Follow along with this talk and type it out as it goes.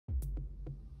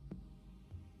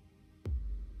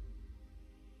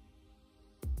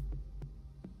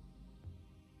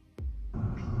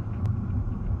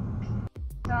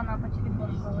вчера по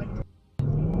телефону говорил.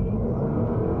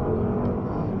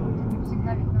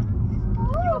 Всегда видно.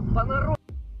 Ёпта, народ!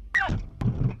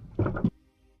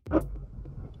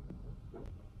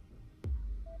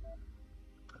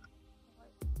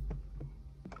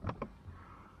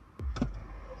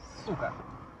 Сука!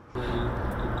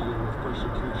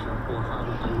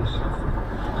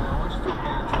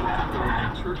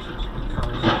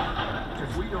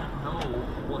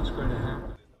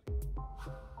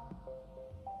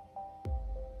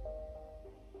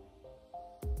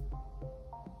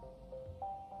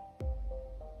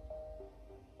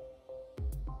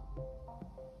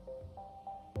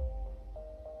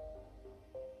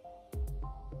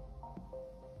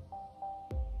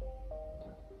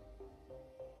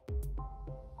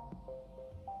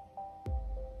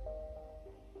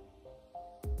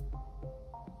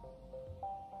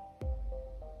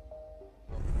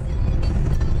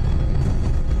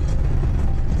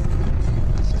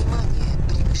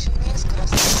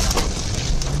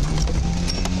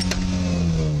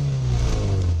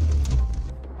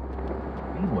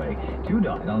 Two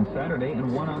died on Saturday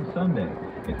and one on Sunday.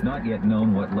 It's not yet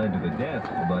known what led to the deaths,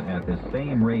 but at the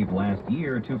same rave last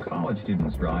year, 2 college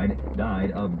students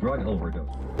died of drug overdose.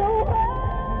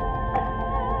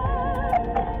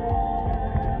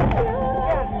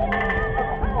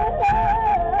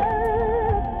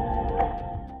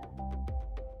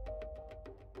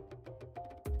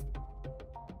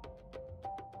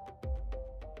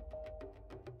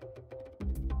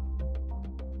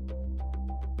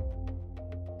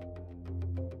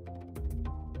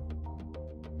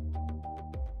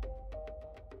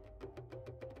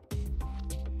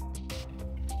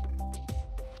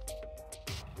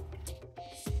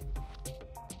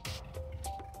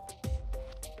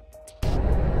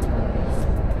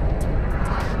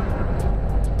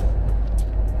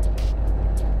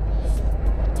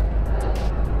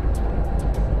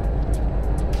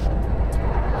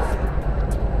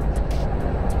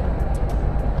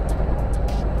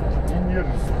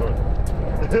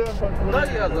 Да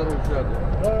я за руль сяду.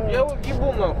 Я его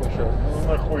ебу нахуй сейчас.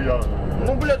 Ну нахуя?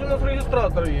 Ну, блядь, у нас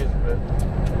регистратор есть, блядь.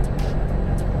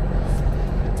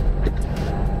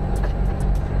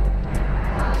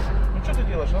 Ну что ты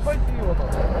делаешь? Обойди его нахуй.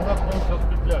 Нахуй он сейчас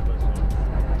петлять начнет.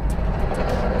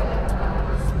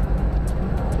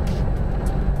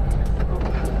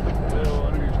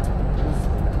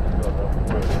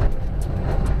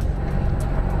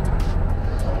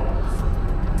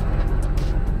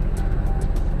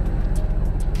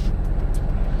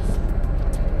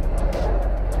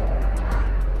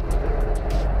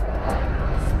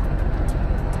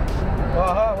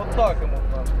 Ага, вот так ему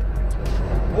надо.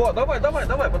 Вот,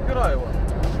 давай, подпирай его.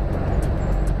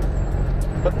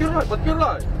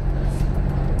 Подпирай.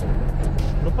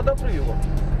 Ну подопри его.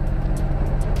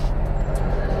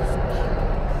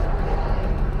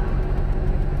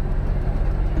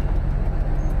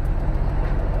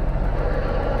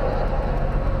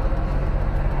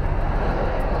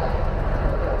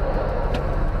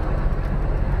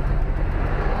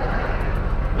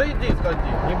 Да иди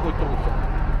сходи, не будь трусом.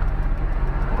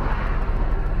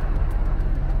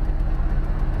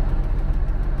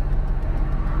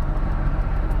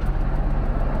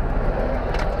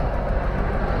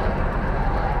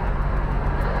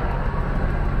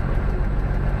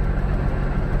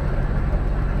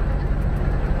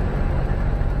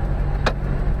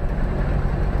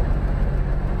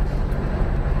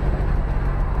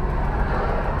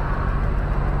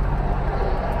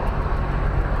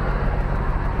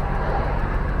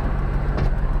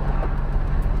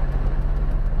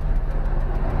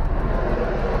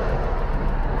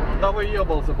 Да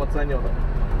выебался, пацанёнок.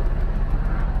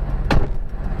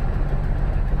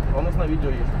 А у нас на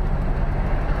видео есть.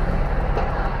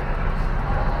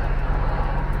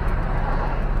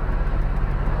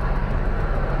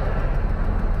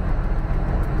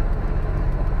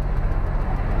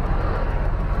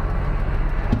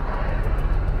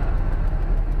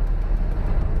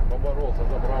 Поборолся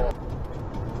за право.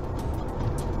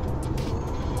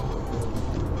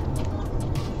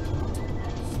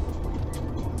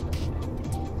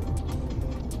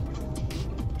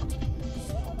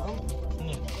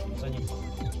 За ним.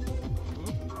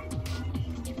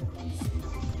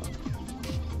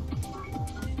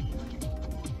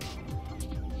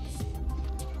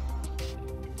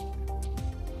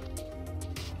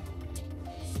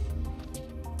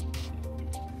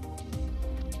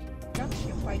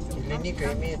 Или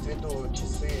Ника имеет в виду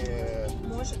часы...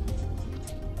 Может,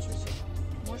 Часы.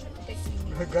 может и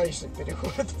такими. Гаечный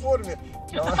переход в форме.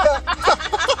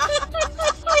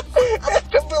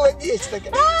 Это было нечто.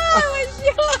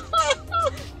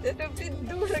 Это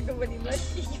придурок, блин,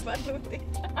 вообще ебанутый.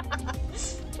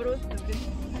 Просто, блин,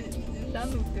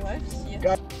 звезданутый вообще.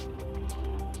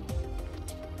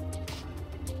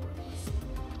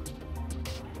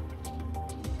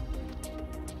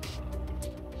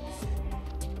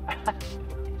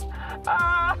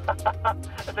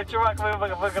 Это чувак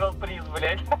выиграл приз,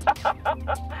 блядь.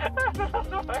 Это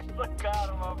называется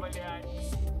карма, блядь.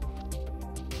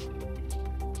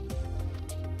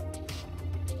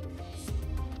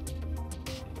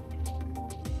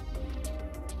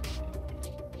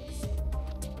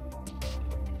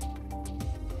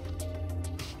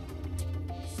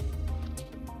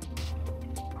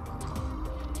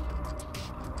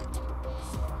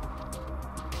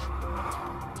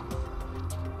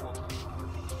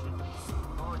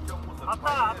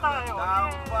 Отдай его!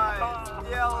 Давай,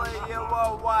 сделай его,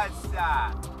 Вася!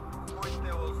 Пусть ты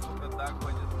его, сука,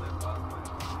 догонит, ты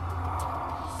посмотришь.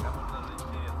 Кому даже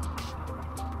интересно.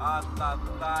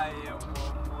 Отдай ему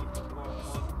мутку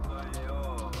мутную.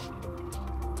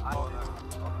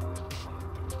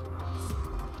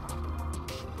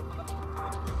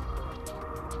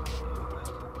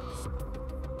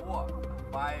 О,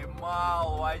 поймал!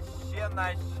 Вообще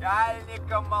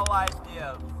начальника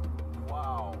молодец!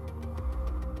 Вау!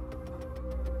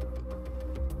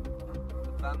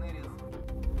 Пацаны,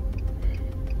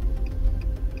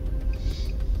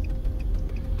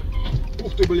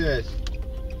 Ух ты, блядь.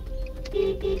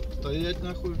 Стоять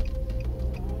нахуй.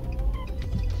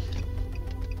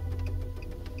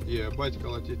 Ебать,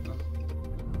 колотить нахуй.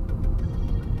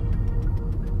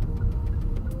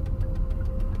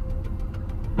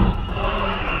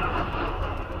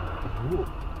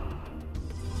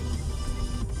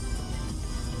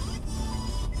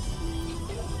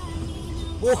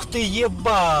 Ух ты,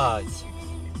 ебать!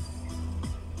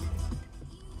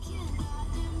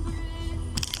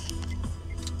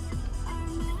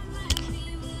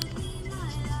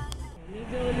 Мне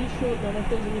сделали еще одно, но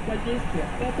тоже не под действие.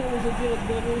 Потом уже делать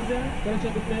было нельзя. Короче,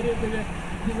 тут нарезали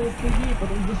бизнес-идеи,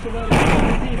 потом зашивали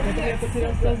людей, потом я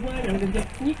потерял сознание. Он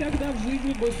говорит, никогда в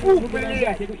жизни больше не буду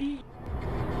нажать. Я говорю, и...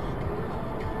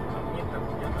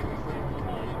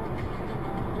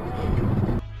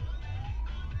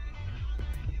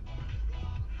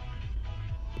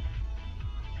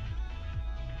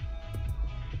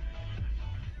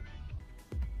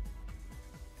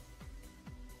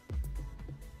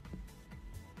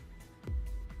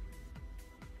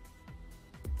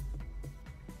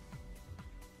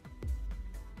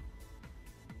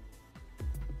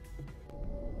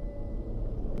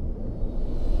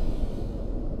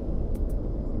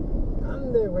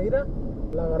 Mira,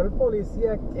 la agarró el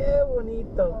policía, qué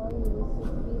bonito.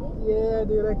 Yeah,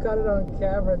 dude, I caught it on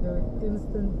camera, dude.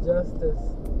 Instant justice.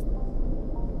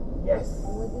 Yes.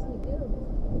 What did he do?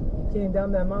 He came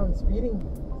down that mountain speeding.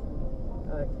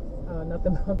 Not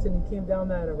the mountain, he came down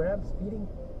that ramp speeding.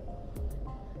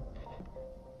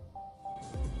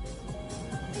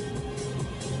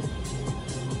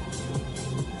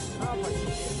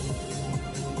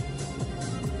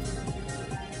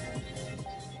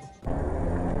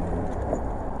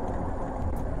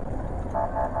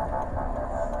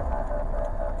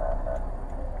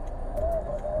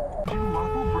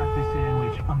 Waffle breakfast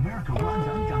sandwich. America runs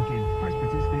on Dunkin'. Price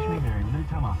participation may vary. Limited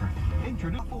time offer.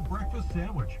 Introduce waffle breakfast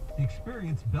sandwich.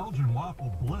 Experience Belgian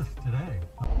waffle bliss today.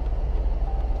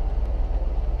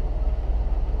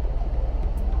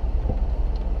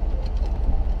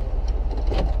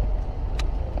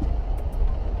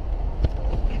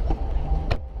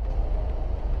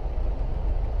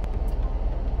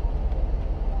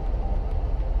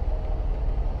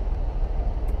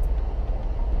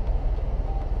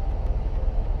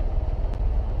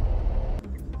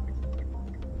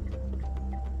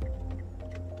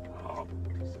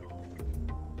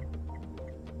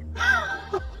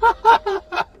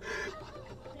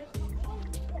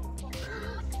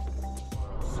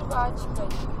 Удачи.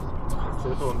 Что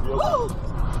это он делает?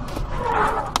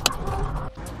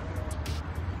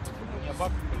 У меня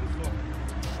бабка колесо.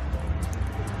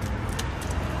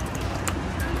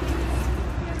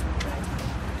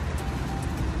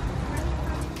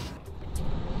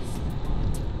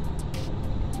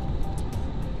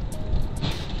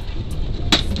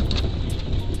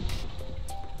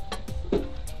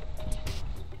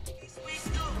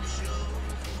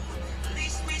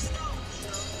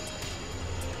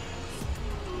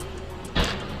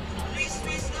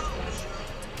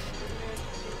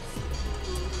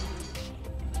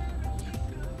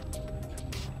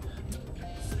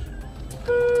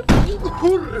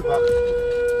 Kurwa!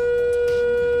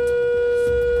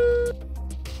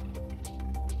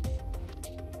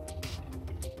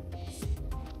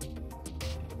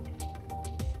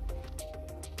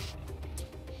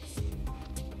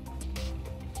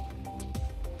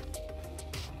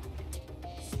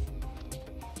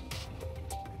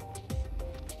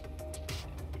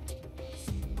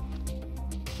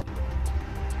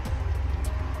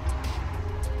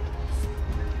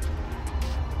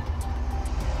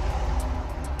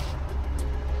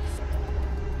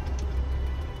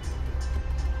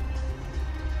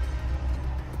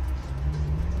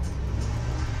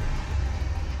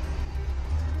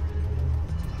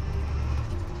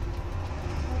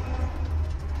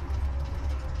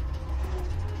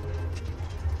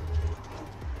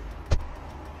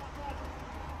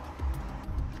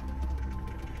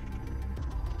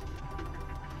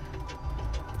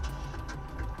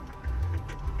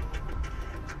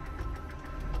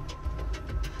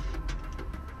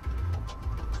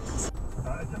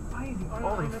 it's amazing.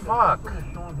 Holy fuck.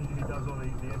 He does all the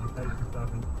education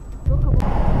stuff. And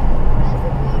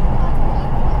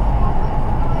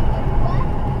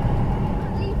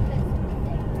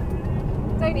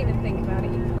Don't even think about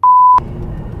it. You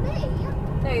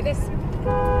no, this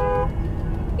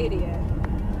idiot.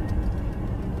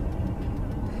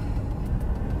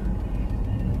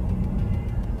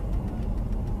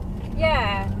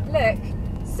 Yeah, look,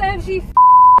 serves you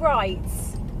right.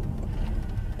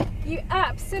 You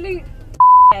absolute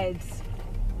heads.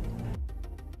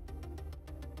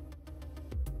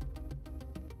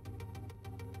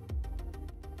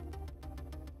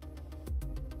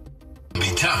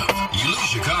 Be tough. You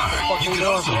lose your car. You could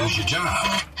also lose your job.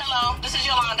 Hello, this is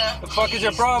Yolanda. What the fuck is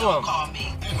your problem? Call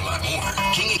me. And a lot more.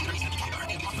 King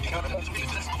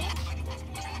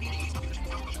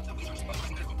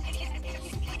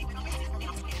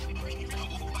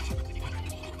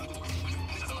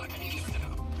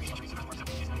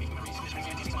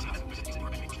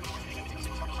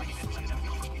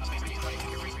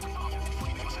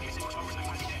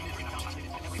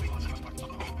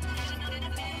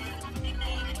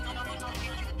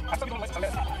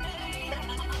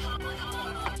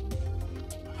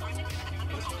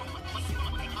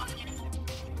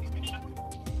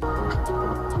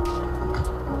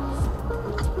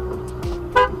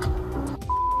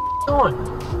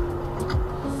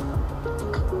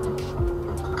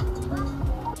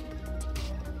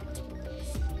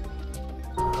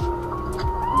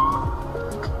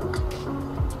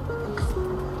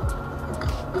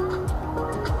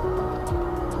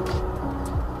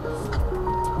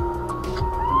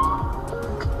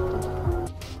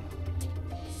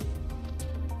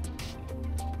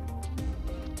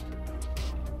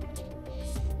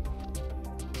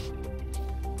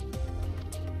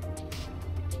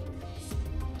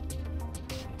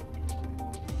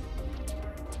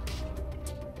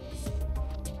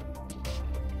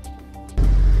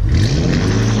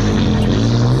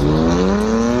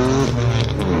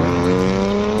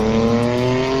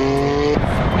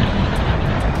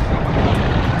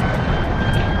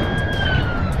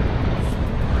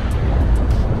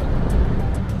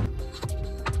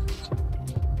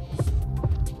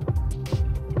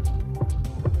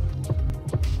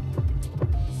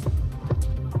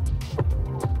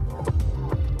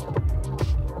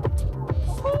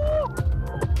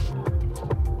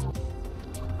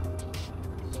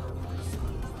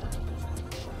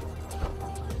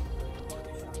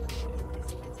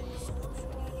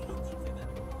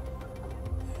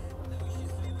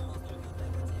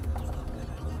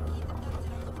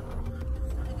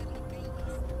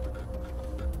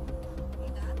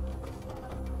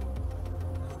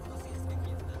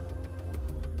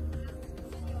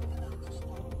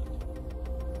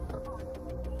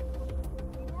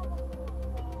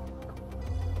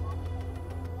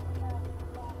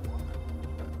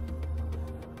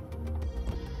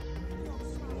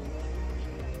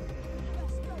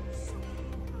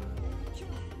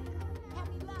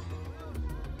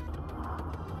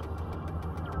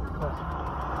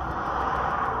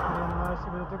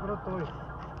Ты крутой.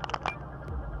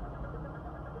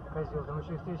 Козел, там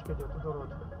еще и встречка идет, тут урод.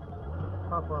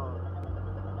 Попал.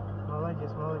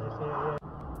 Молодец, молодец. Я...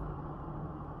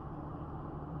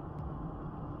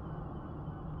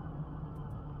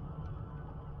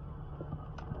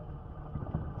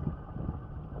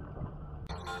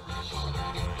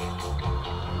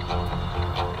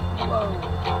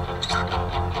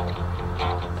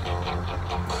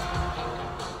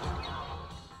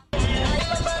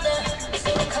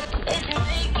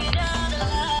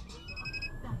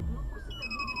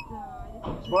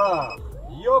 Ба,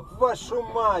 ёб вашу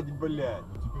мать, блядь.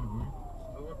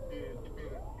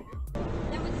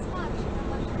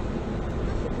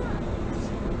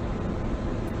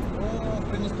 Ну, в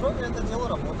Приднестровье это дело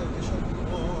работает еще.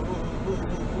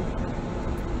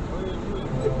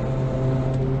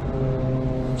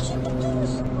 Что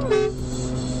ты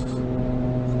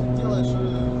делаешь?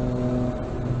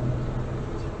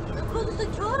 Я просто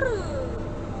чары.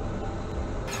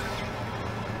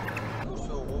 Ну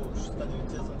все, станет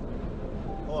теться.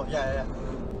 О, я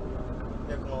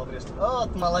молодец.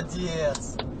 Вот,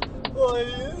 молодец. Ой,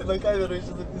 на камеру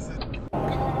еще записывает.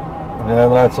 Мне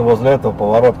нравится возле этого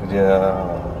поворот, где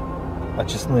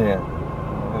очистные,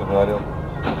 я говорил.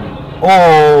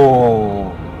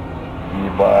 Оу,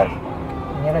 ебать.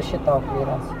 Не рассчитал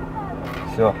клиренс.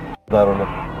 Все, да, рулю.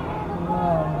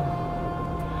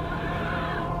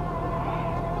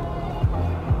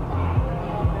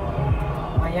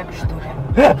 Маяк, что ли?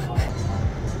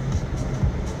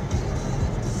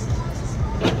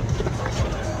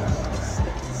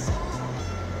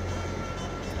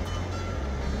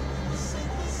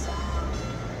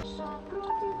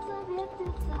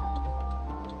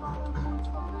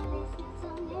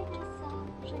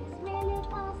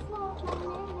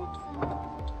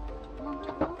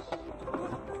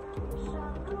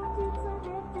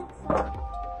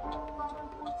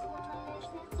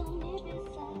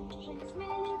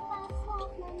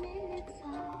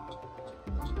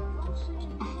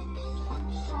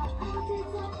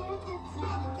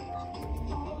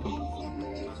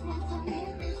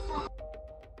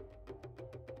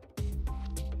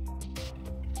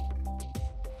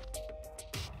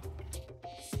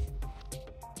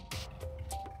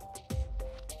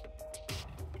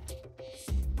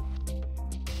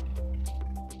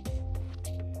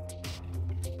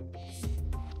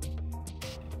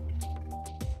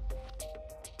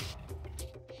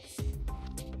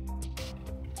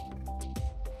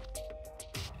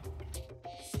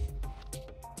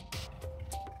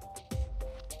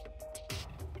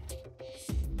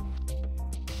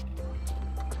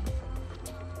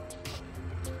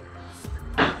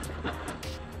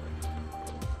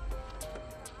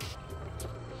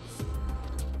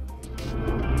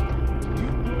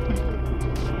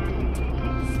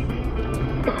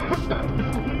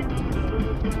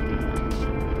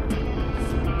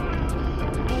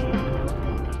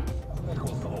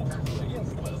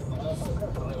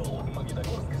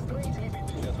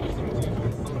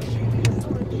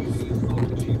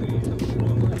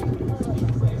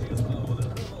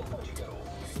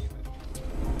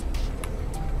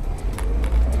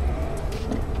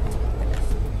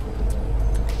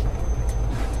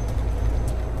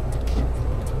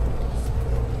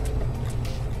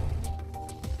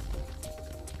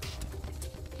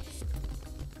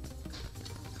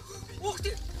 Ух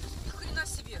ты! Ни хрена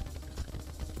себе!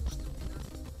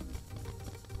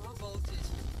 Обалдеть!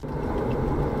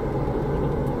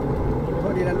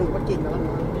 Đi là lùi bắt chỉnh đó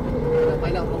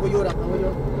phải đâu không có vô đâu, không có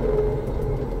vô,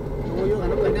 không có vô là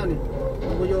nó quay nào nè,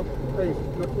 không có vô đây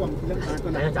nó quăng lên cả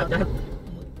con này chặt chặt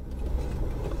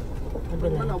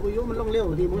มันเอาไปยุ่มันลงเร็ว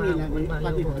ดีมึงนี่แหละป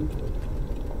ฏิหาร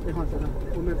ไปหอดซะแล้ว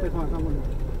ผมไปหอดข้างบน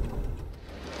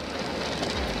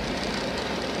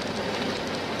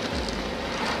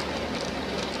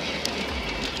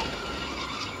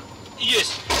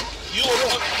Есть!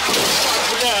 Ёпта!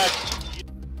 Блядь!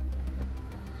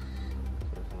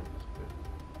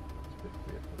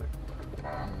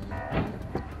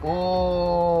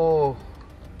 О,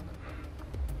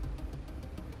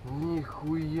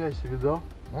 нихуя себе, да?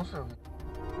 Мусор?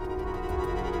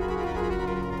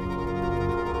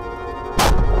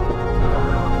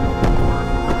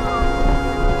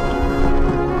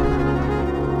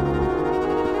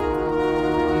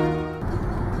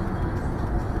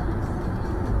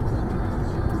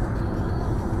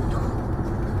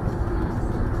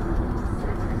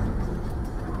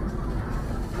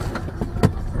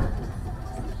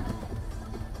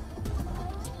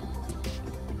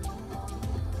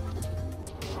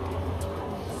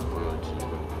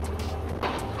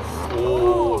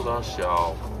 О,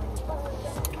 зашел.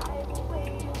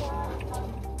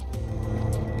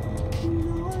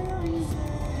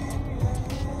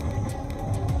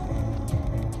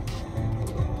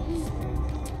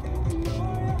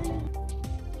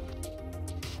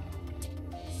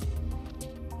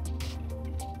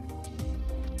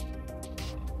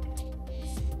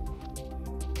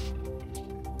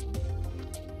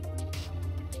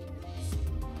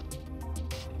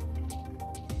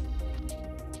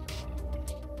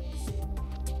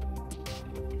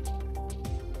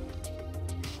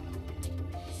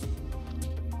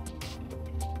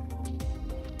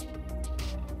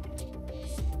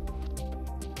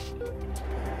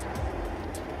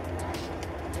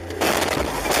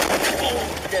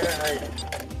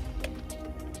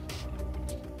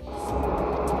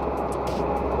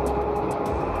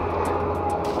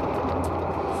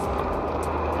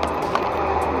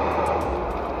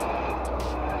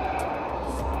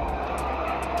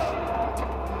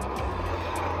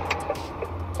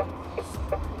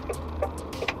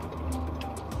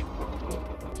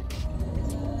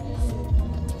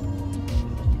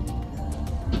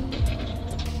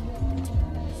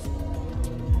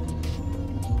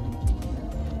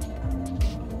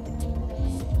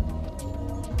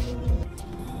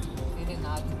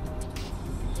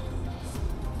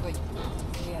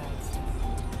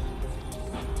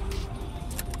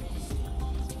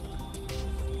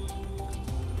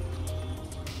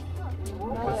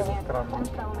 Он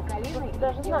встал на колено и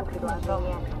даже знак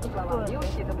предложения. По словам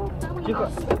девушки, это был самый... Тихо!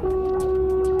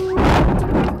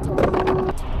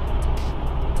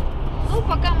 Ну,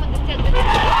 пока мы достигли...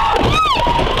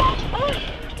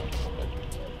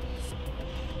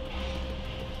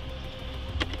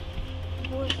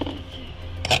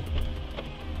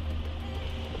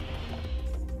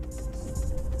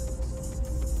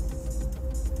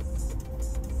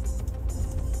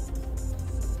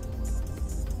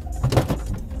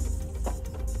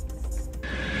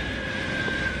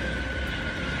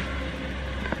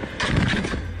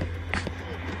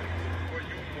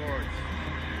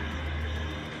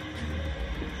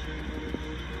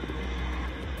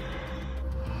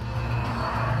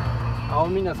 А у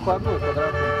меня складной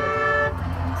квадратный.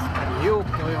 Ёб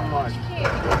твою мать.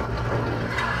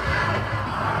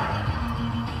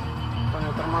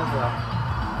 Понял, тормоза.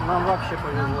 Нам вообще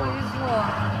повезло. Нам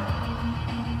повезло.